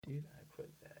Did I put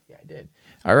that? Yeah, I did.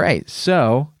 All right.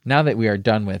 So now that we are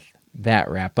done with that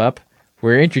wrap up,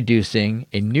 we're introducing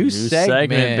a new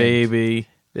segment, baby.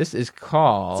 This is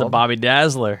called... It's a Bobby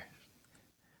Dazzler.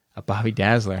 A Bobby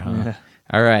Dazzler, huh? Yeah.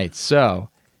 All right. So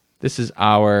this is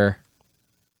our...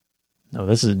 No,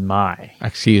 this is my...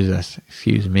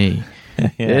 Excuse me.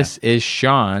 Yeah. This is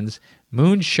Sean's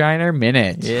Moonshiner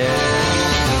Minute. Yeah.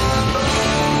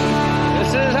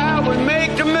 This is how we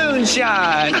make the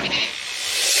moonshine.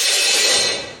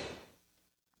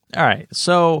 All right.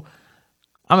 So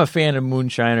I'm a fan of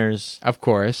moonshiners. Of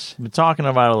course. I've been talking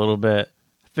about it a little bit.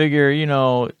 Figure,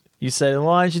 you said, well,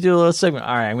 why don't you do a little segment?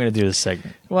 All right, I'm going to do this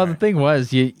segment. Well, the thing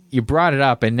was, you brought it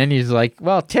up, and then he's like,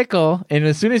 well, Tickle. And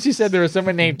as soon as you said there was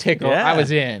someone named Tickle, I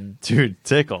was in. Dude,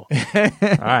 Tickle. All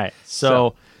right.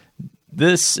 So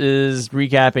this is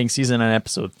recapping season 9,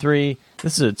 episode 3.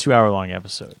 This is a 2-hour-long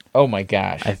episode. Oh, my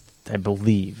gosh. I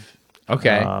believe.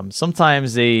 Okay.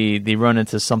 Sometimes they run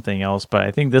into something else, but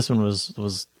I think this one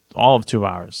was all of 2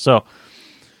 hours. So,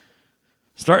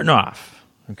 starting off,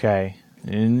 okay,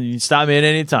 and you stop me at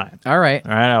any time. All right.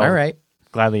 All right.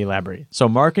 Gladly elaborate. So,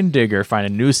 Mark and Digger find a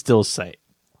new still site,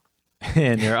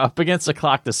 and they're up against the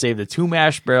clock to save the 2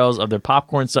 mash barrels of their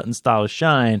popcorn Sutton style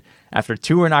shine after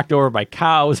 2 were knocked over by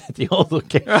cows at the old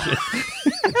location.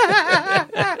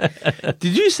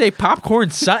 Did you say Popcorn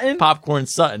Sutton? Popcorn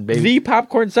Sutton, baby. The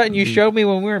Popcorn Sutton you showed me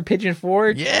when we were in Pigeon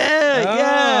Forge?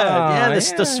 Yeah.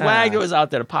 The swag that was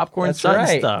out there, the Popcorn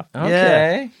Sutton stuff.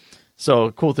 Okay. Yeah. So,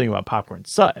 cool thing about Popcorn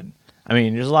Sutton. I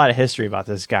mean, there's a lot of history about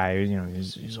this guy.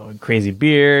 He's a crazy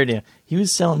beard. He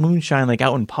was selling moonshine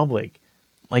out in public,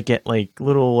 at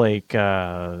little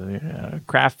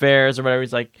craft fairs or whatever.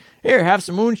 He's like, here, have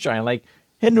some moonshine.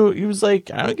 He was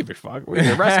like, I don't give a fuck. Where's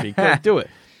the recipe? Go do it.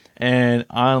 And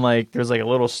on there's a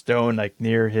little stone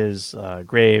near his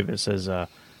grave. It says,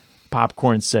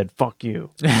 "Popcorn said fuck you."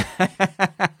 Dude,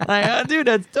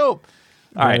 that's dope.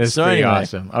 All right, so anyway,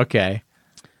 awesome. Okay.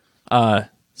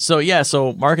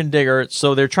 So Mark and Digger,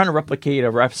 so they're trying to replicate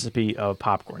a recipe of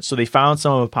popcorn. So they found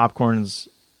some of Popcorn's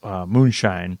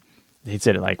moonshine. They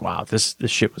said wow, this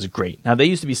shit was great. Now they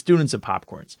used to be students of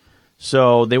Popcorn's,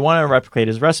 so they wanted to replicate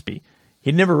his recipe.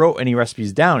 He never wrote any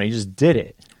recipes down. He just did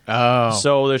it. Oh.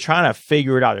 So they're trying to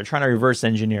figure it out. They're trying to reverse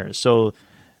engineer it. So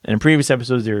in previous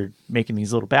episodes, they were making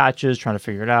these little batches, trying to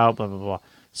figure it out, blah, blah, blah.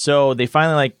 So they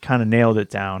finally kind of nailed it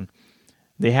down.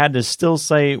 They had this still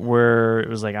site where it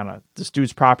was on this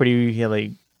dude's property. He had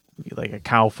like a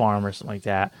cow farm or something like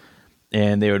that.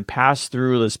 And they would pass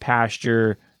through this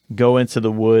pasture, go into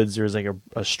the woods. There was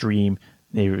a stream.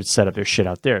 They would set up their shit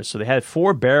out there. So they had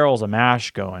 4 barrels of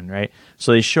mash going, right?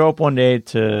 So they show up one day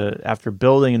after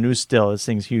building a new still. This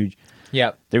thing's huge.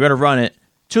 Yep. They're going to run it.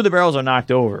 2 of the barrels are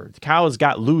knocked over. The cows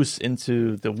got loose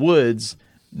into the woods.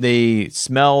 They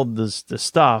smelled the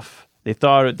stuff. They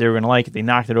thought they were going to like it. They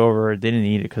knocked it over. They didn't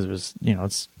eat it because it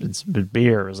was, it's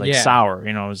beer. It was sour.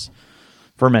 It was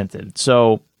fermented.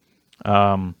 So,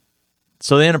 so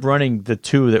they end up running the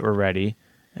 2 that were ready.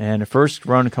 And the first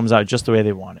run comes out just the way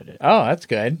they wanted it. Oh, that's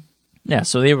good. Yeah,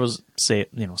 so they was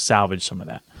salvage some of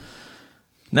that.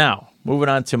 Now, moving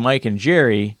on to Mike and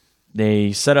Jerry,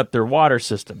 they set up their water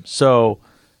system. So,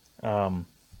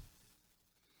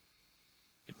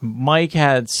 Mike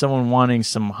had someone wanting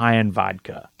some high-end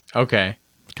vodka. Okay.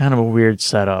 Kind of a weird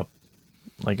setup.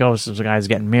 So the guy's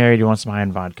getting married, he wants some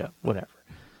high-end vodka. Whatever.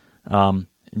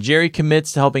 Jerry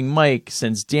commits to helping Mike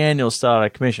since Daniel's still out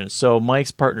of commission. So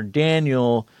Mike's partner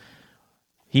Daniel,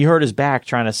 he hurt his back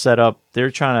trying to set up.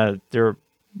 They're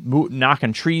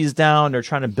knocking trees down. They're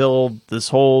trying to build this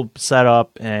whole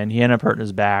setup, and he ended up hurting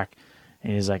his back.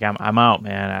 And he's like, I'm out,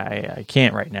 man. I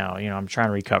can't right now. I'm trying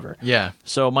to recover. Yeah.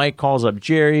 So Mike calls up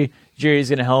Jerry. Jerry's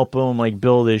gonna help him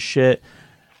build his shit.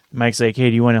 Mike's like, hey,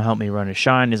 do you want to help me run a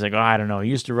shine? He's like, oh, I don't know. He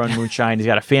used to run moonshine. He's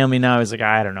got a family now. He's like,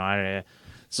 I don't know.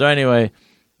 So anyway.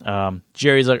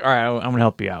 Jerry's like, all right, I'm going to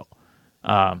help you out.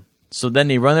 So then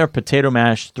they run their potato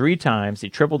mash 3 times. They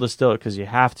triple distill it because you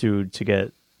have to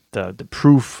get the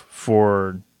proof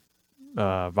for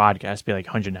vodka. It has to be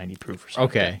 190 proof or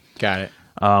something. Okay, got it.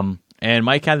 And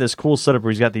Mike had this cool setup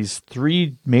where he's got these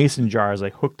 3 mason jars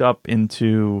hooked up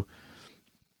into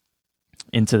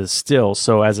the still.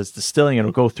 So as it's distilling,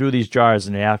 it'll go through these jars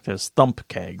and they act as thump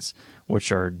kegs,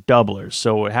 which are doublers.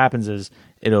 So what happens is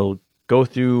it'll go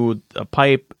through a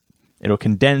pipe, it'll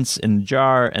condense in the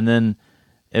jar, and then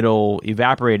it'll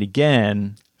evaporate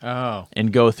again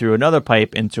and go through another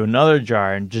pipe into another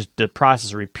jar, and just the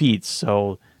process repeats.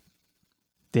 So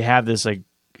they have this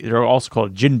they're also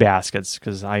called gin baskets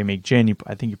because how you make gin,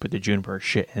 I think you put the juniper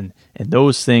shit in, and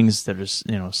those things that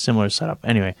are similar setup.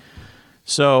 Anyway,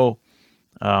 so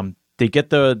they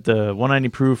get the 190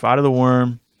 proof out of the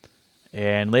worm,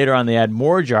 and later on they add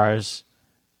more jars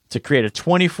to create a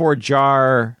 24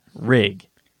 jar rig.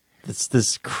 It's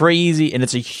this crazy, and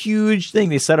it's a huge thing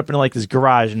they set up in like this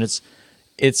garage, and it's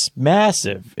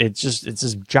massive. It's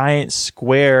this giant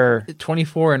square.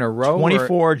 24 in a row.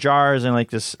 24 jars in like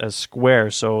this a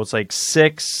square, so it's like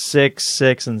 6, 6,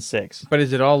 6, and 6. But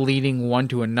is it all leading one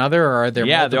to another, or are there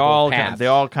multiple paths? They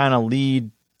all kind of lead.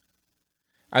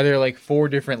 Are there like 4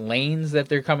 different lanes that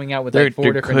they're coming out with, like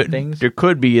 4 different things? There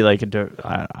could be like I don't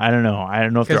know. I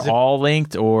don't know if they're all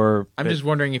linked or. I'm just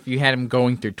wondering if you had them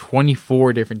going through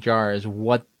 24 different jars,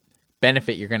 what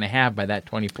benefit you're going to have by that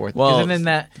 24th. Well, isn't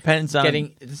that depends on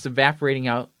it's evaporating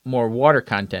out more water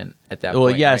content at that point.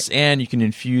 Well, yes, right? and you can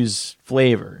infuse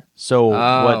flavor. So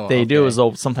what they do is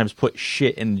they'll sometimes put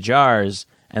shit in jars,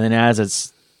 and then as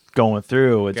it's going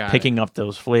through, it's picking up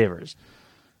those flavors.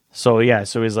 So yeah,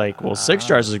 so he's like, well, 6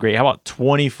 jars is great. How about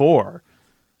 24?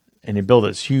 And they build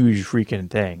this huge freaking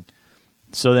thing.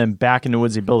 So then back in the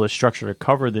woods, they build a structure to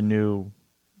cover the new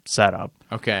setup.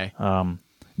 Okay.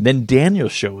 Then Daniel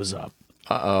shows up.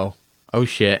 Uh-oh. Oh,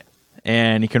 shit.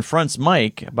 And he confronts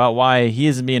Mike about why he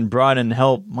isn't being brought in to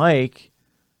help Mike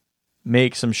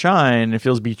make some shine, and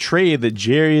feels betrayed that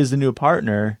Jerry is the new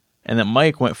partner and that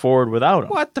Mike went forward without him.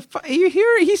 What the fuck? You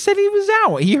hear? He said he was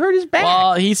out. He hurt his back.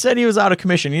 Well, he said he was out of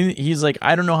commission. He's like,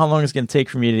 I don't know how long it's going to take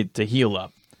for me to heal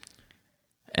up.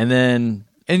 And then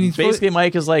basically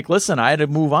Mike is like, listen, I had to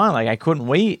move on. Like, I couldn't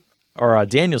wait. Or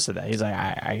Daniel said that. He's like,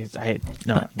 I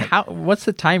no. What's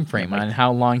the time frame on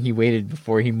how long he waited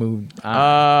before he moved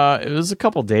on? It was a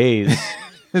couple days.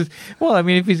 Well, I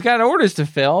mean, if he's got orders to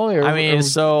fill,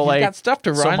 he's got stuff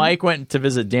to run. So Mike went to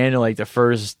visit Daniel like the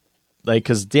first, like,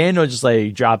 because Daniel just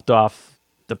like dropped off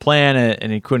the planet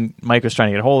and he couldn't. Mike was trying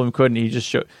to get a hold of him, couldn't. He just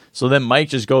showed. So then Mike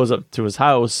just goes up to his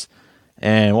house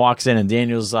and walks in, and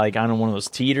Daniel's like on one of those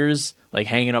teeters, like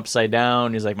hanging upside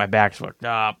down. He's like, my back's fucked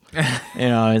up.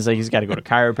 He's like, he's got to go to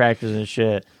chiropractors and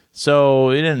shit.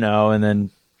 So he didn't know. And then,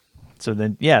 so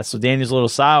Daniel's a little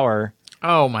sour.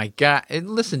 Oh my God.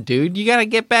 Listen, dude, you got to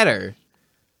get better.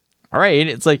 All right.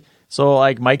 It's like, so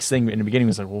like Mike's thing in the beginning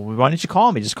was like, well, why don't you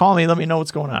call me? Just call me. Let me know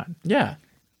what's going on. Yeah.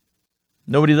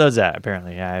 Nobody does that,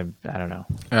 apparently. I don't know.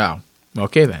 Oh,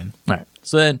 okay then. All right.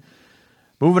 So then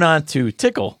moving on to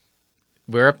Tickle.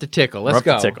 We're up to Tickle. Let's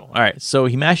go. Tickle. All right. So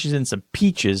he mashes in some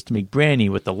peaches to make brandy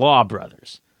with the Law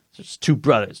brothers. So it's 2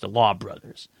 brothers, the Law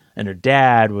brothers. And their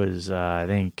dad was, I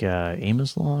think,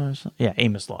 Amos Law or something. Yeah,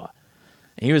 Amos Law.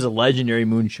 And he was a legendary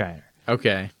moonshiner.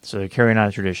 Okay. So they're carrying on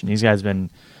a tradition. These guys they're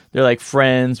like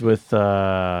friends with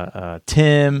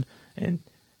Tim. And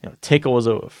Tickle was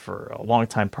for a long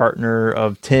time partner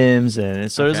of Tim's.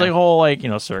 And so there's like a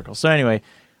whole circle. So anyway,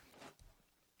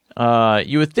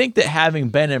 you would think that having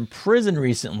been in prison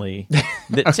recently,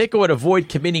 that Tickle would avoid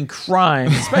committing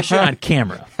crimes, especially on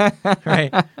camera,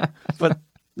 right? But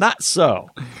not so.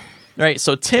 Right,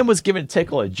 so Tim was giving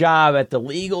Tickle a job at the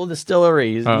legal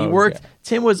distilleries. He worked. Okay.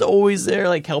 Tim was always there,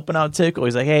 like helping out Tickle.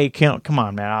 He's like, "Hey, come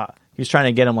on, man." He's trying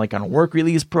to get him like on a work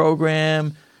release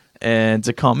program and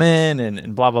to come in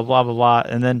and blah blah blah blah blah.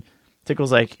 And then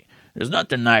Tickle's like, there's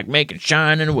nothing like making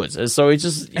shine in the woods. So he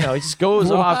just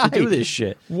goes off to do this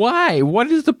shit. Why?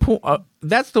 What is the point?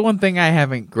 That's the one thing I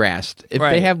haven't grasped. If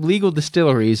they have legal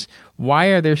distilleries, why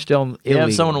are there still illegal?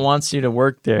 If someone wants you to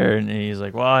work there, and he's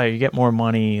like, well, you get more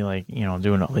money, like,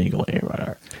 doing it legally or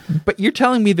whatever. But you're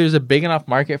telling me there's a big enough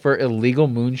market for illegal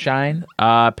moonshine?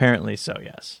 Apparently so,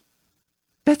 yes.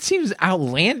 That seems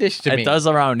outlandish to me. It does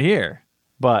around here,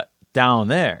 but down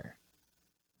there,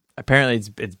 apparently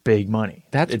it's big money.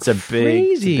 It's a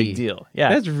big deal. Yeah,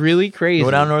 that's really crazy.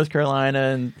 Go down North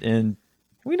Carolina and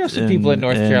we know some people in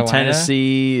North Carolina,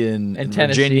 Tennessee, and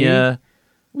Virginia.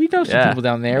 We know some people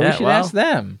down there. We should ask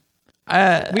them.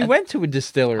 We went to a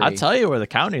distillery. I'll tell you where the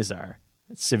counties are.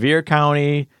 It's Sevier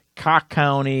County, Cock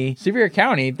County. Sevier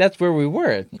County, that's where we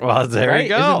were. Well, there you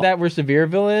go. Isn't that where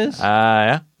Sevierville is?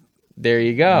 Yeah. There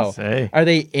you go. Are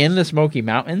they in the Smoky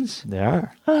Mountains? They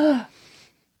are.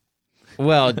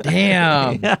 Well,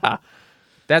 damn. Yeah.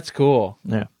 That's cool.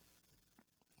 Yeah.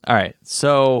 All right.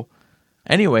 So,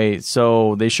 anyway,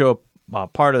 they show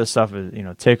up. Part of the stuff is,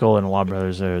 Tickle and Law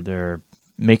Brothers, they're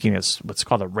making what's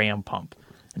called a ram pump.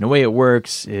 And the way it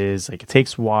works is like it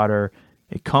takes water,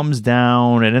 it comes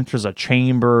down, it enters a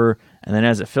chamber, and then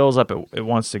as it fills up, it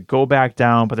wants to go back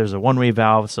down, but there's a one-way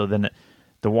valve, so then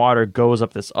the water goes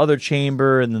up this other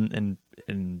chamber and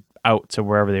out to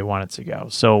wherever they want it to go.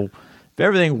 So if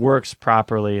everything works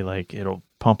properly, like it'll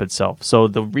pump itself. So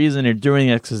the reason they're doing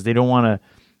it is because they don't want to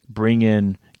bring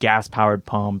in gas-powered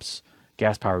pumps,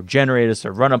 gas powered generators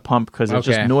to run a pump because it's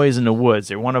Okay. just noise in the woods.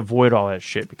 They want to avoid all that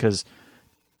shit because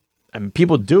I mean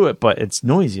people do it, but it's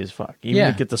noisy as fuck. Even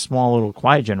Yeah. to get the small little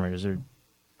quiet generators,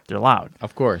 they're loud.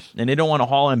 Of course. And they don't want to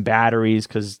haul in batteries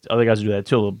because other guys do that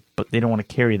too, but they don't want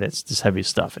to carry this heavy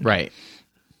stuff. Right.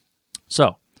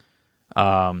 So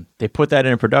they put that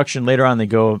into production. Later on, they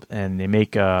go and they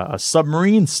make a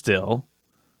submarine still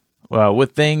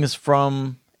with things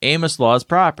from Amos Law's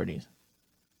property.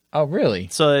 Oh, really?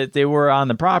 So they were on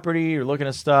the property or looking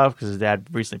at stuff because his dad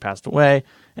recently passed away,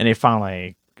 and they found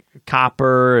like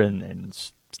copper and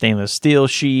stainless steel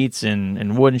sheets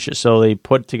and wood and shit. So they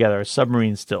put together a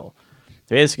submarine still.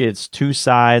 Basically, it's two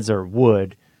sides are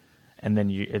wood, and then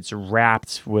it's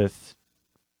wrapped with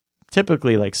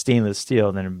typically like stainless steel,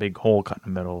 and then a big hole cut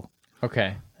in the middle,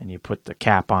 Okay. and you put the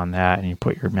cap on that, and you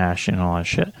put your mash in and all that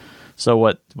shit. So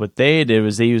what they did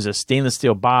was they used a stainless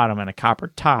steel bottom and a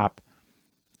copper top,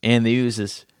 and they used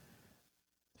this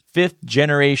 5th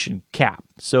generation cap.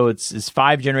 So it's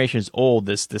 5 generations old,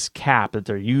 this cap that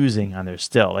they're using on their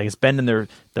still. Like it's been in their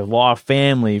Law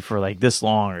family for like this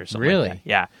long or something. Really? Like that.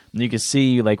 Yeah. And you can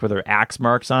see like where there are axe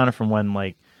marks on it from when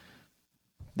like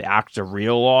the axe of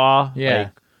real Law like,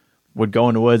 would go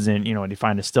in the woods and, when you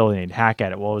find a still and you'd hack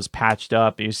at it. Well, it was patched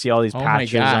up. You see all these Oh my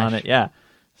patches on gosh. it. Yeah.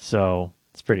 So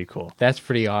it's pretty cool. That's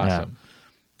pretty awesome.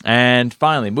 And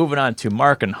finally, moving on to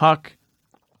Mark and Huck.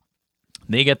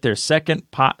 They get their second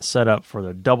pot set up for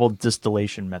the double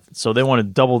distillation method. So they want to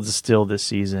double distill this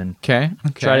season. Okay.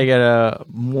 Try to get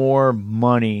more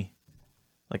money,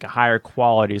 like a higher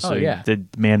quality, so they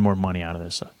demand more money out of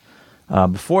this stuff.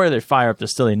 Before they fire up the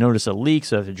still, they notice a leak,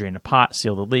 so they have to drain the pot,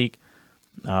 seal the leak.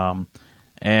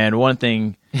 And one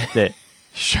thing that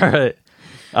Charlotte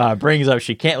brings up,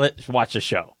 she can't watch the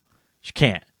show. She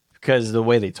can't because of the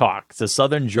way they talk. It's a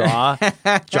southern draw,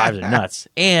 drives her nuts.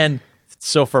 And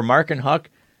so for Mark and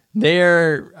Huck,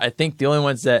 they're, I think, the only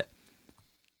ones that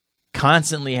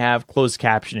constantly have closed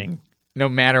captioning. No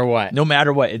matter what. No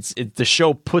matter what, it's the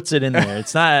show puts it in there.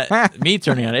 It's not me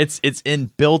turning on it. It's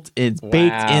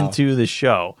baked into the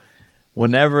show.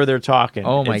 Whenever they're talking,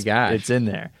 Oh my gosh. it's in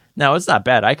there. Now it's not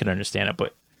bad. I can understand it,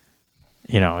 but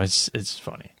it's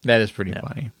funny. That is pretty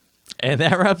funny. And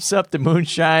that wraps up the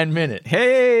Moonshine Minute.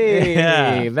 Hey,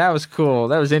 Yeah. that was cool.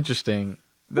 That was interesting.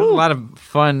 There's a lot of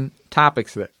fun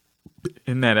topics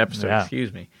in that episode. Yeah.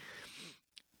 Excuse me.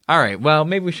 All right. Well,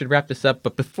 maybe we should wrap this up.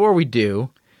 But before we do,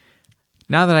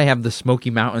 now that I have the Smoky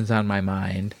Mountains on my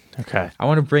mind, Okay. I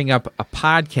want to bring up a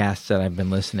podcast that I've been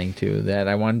listening to that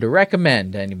I wanted to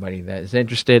recommend to anybody that is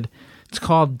interested. It's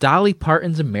called Dolly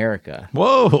Parton's America.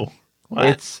 Whoa.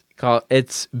 What?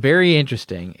 It's very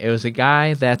interesting. It was a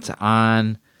guy that's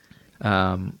on,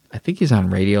 I think he's on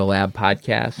Radiolab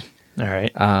podcast. All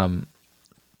right.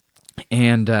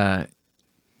 And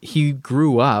he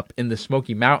grew up in the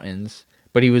Smoky Mountains,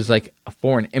 but he was like a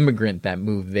foreign immigrant that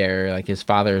moved there. Like his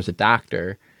father is a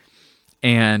doctor,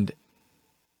 and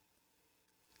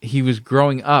he was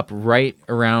growing up right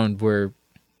around where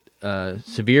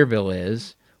Sevierville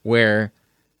is, where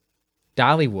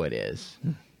Dollywood is.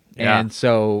 Yeah. And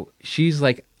so she's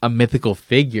like a mythical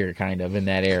figure kind of in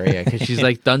that area because she's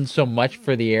like done so much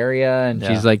for the area. And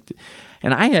she's like,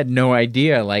 and I had no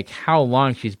idea like how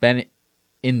long she's been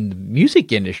in the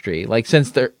music industry, like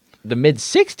since the mid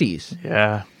 60s.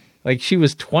 Yeah. Like she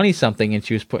was 20 something and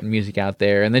she was putting music out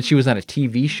there. And then she was on a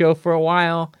TV show for a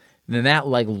while. And then that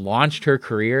like launched her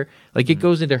career. Like it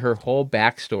goes into her whole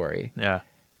backstory. Yeah.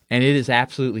 And it is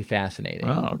absolutely fascinating.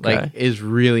 Oh, okay. Like is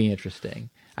really interesting.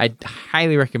 I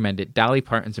highly recommend it. Dolly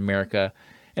Parton's America.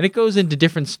 And it goes into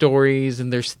different stories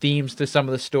and there's themes to some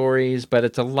of the stories, but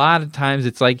it's a lot of times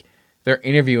it's like they're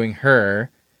interviewing her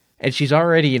and she's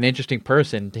already an interesting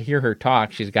person. To hear her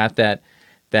talk, she's got that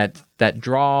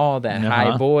drawl, that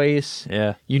high voice.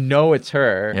 Yeah. You know it's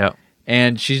her. Yep.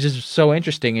 And she's just so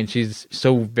interesting and she's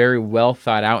so very well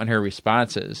thought out in her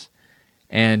responses.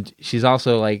 And she's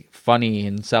also like funny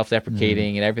and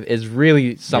self-deprecating and everything. It's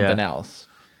really something else.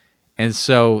 And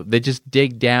so they just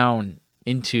dig down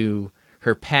into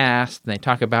her past and they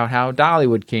talk about how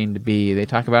Dollywood came to be. They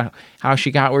talk about how she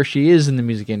got where she is in the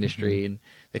music industry. And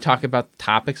they talk about the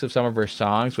topics of some of her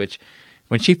songs, which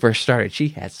when she first started, she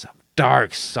had some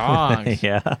dark songs.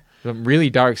 Yeah. Some really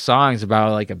dark songs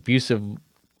about like abusive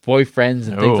boyfriends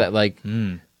and things that like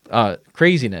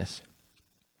craziness.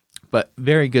 But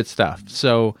very good stuff.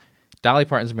 So Dolly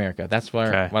Parton's America. That's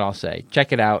what I'll say.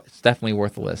 Check it out. It's definitely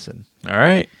worth a listen. All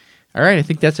right. All right. I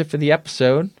think that's it for the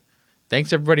episode.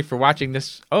 Thanks everybody for watching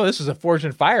this. Oh, this was a Forge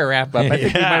and Fire wrap up. I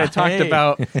think we might have talked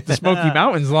about the Smoky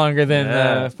Mountains longer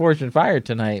than Forge and Fire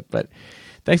tonight. But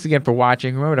thanks again for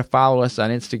watching. Remember to follow us on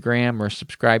Instagram or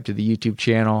subscribe to the YouTube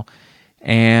channel.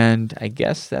 And I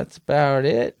guess that's about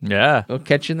it. Yeah. We'll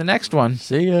catch you in the next one.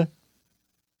 See ya.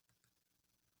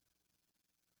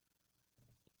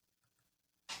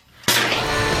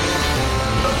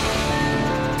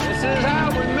 This is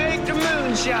how we make the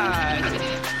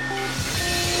moonshine.